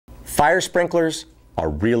Fire sprinklers are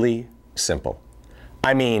really simple.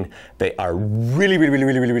 I mean, they are really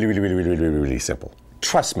simple.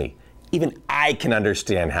 Trust me, even I can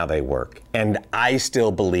understand how they work, and I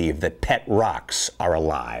still believe that pet rocks are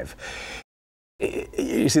alive.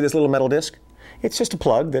 You see this little metal disc? It's just a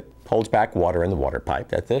plug that holds back water in the water pipe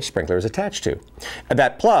that the sprinkler is attached to.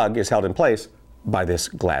 That plug is held in place by this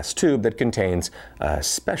glass tube that contains a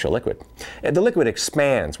special liquid. The liquid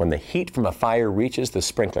expands when the heat from a fire reaches the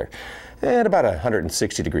sprinkler at about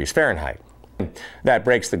 160 degrees Fahrenheit. That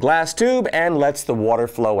breaks the glass tube and lets the water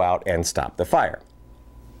flow out and stop the fire.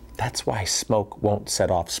 That's why smoke won't set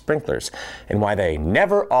off sprinklers and why they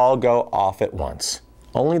never all go off at once.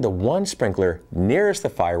 Only the one sprinkler nearest the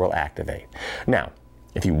fire will activate. Now,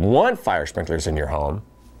 if you want fire sprinklers in your home,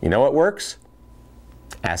 you know what works?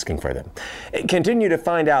 Asking for them. Continue to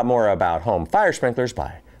find out more about home fire sprinklers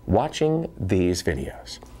by watching these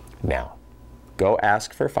videos. Now, go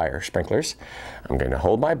ask for fire sprinklers. I'm going to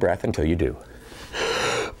hold my breath until you do.